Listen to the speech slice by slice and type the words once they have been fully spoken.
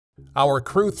Our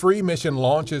Crew-3 mission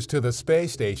launches to the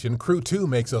space station. Crew-2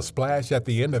 makes a splash at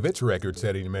the end of its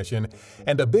record-setting mission,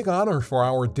 and a big honor for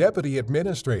our Deputy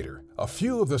Administrator. A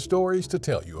few of the stories to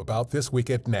tell you about this week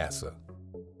at NASA.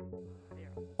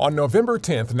 On November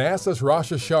 10th, NASA's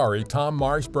Rosh Ashari, Tom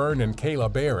Marshburn, and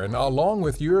Kayla Barron, along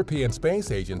with European Space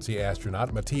Agency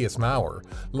astronaut Matthias Maurer,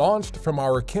 launched from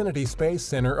our Kennedy Space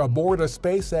Center aboard a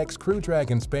SpaceX Crew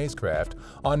Dragon spacecraft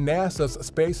on NASA's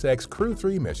SpaceX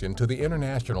Crew-3 mission to the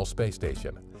International Space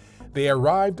Station. They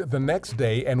arrived the next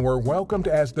day and were welcomed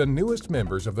as the newest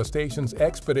members of the station's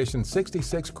Expedition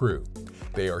 66 crew.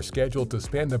 They are scheduled to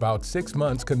spend about 6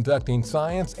 months conducting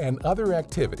science and other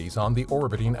activities on the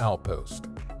orbiting outpost.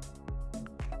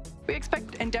 We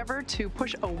expect Endeavour to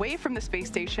push away from the space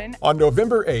station. On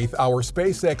November 8th, our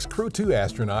SpaceX Crew-2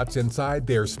 astronauts inside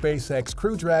their SpaceX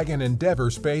Crew Dragon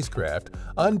Endeavour spacecraft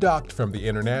undocked from the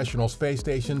International Space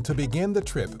Station to begin the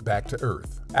trip back to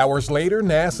Earth. Hours later,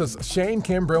 NASA's Shane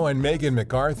Kimbrough and Megan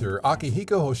MacArthur,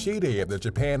 Akihiko Hoshide of the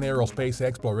Japan Aerospace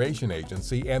Exploration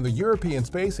Agency, and the European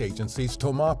Space Agency's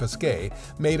Thomas Pesquet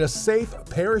made a safe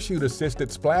parachute-assisted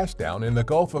splashdown in the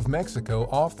Gulf of Mexico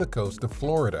off the coast of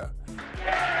Florida.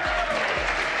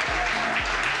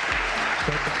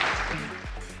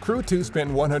 Crew-2 spent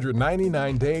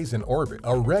 199 days in orbit,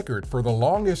 a record for the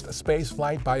longest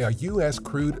spaceflight by a U.S.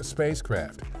 crewed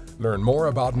spacecraft. Learn more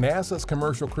about NASA's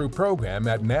Commercial Crew program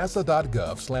at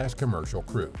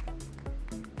nasa.gov/commercialcrew.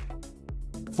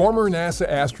 Former NASA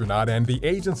astronaut and the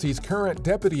agency's current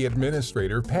Deputy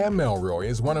Administrator Pam Melroy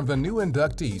is one of the new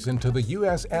inductees into the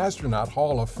U.S. Astronaut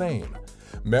Hall of Fame.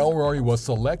 Melroy was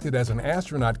selected as an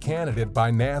astronaut candidate by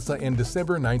NASA in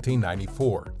December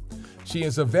 1994. She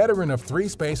is a veteran of 3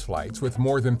 spaceflights with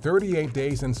more than 38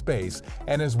 days in space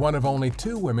and is one of only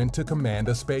 2 women to command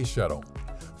a space shuttle.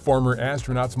 Former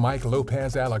astronauts Mike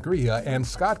Lopez Alegria and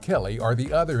Scott Kelly are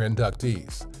the other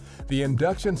inductees. The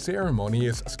induction ceremony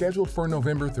is scheduled for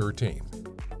November 13th.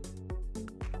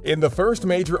 In the first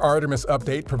major Artemis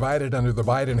update provided under the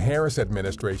Biden-Harris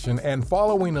administration and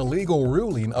following a legal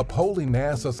ruling upholding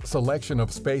NASA's selection of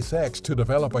SpaceX to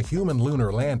develop a human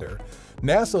lunar lander,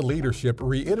 NASA leadership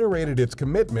reiterated its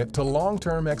commitment to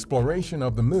long-term exploration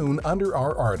of the Moon under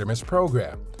our Artemis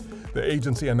program. The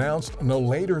agency announced no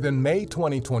later than May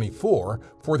 2024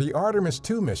 for the Artemis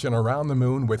II mission around the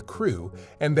Moon with Crew,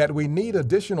 and that we need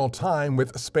additional time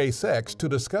with SpaceX to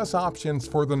discuss options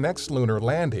for the next lunar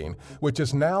landing, which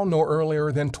is now no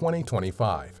earlier than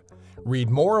 2025. Read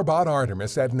more about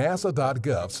Artemis at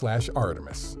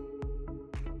nasa.gov/Artemis.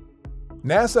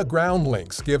 NASA Ground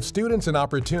Links gives students an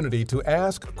opportunity to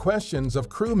ask questions of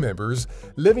crew members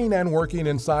living and working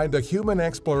inside the Human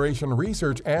Exploration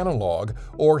Research Analog,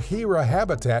 or HERA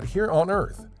habitat here on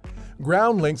Earth.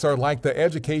 Ground links are like the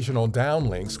educational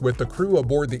downlinks with the crew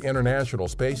aboard the International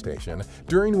Space Station,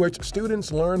 during which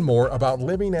students learn more about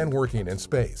living and working in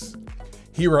space.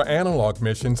 HERA analog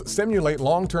missions simulate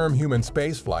long-term human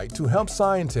spaceflight to help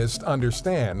scientists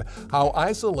understand how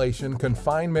isolation,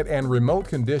 confinement, and remote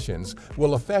conditions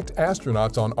will affect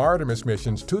astronauts on Artemis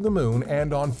missions to the Moon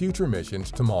and on future missions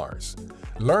to Mars.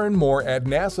 Learn more at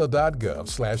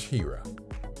nasa.gov/HERA.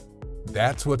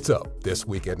 That's what's up this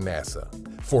week at NASA.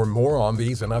 For more on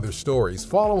these and other stories,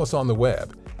 follow us on the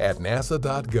web at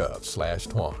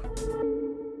nasa.gov/Tuan.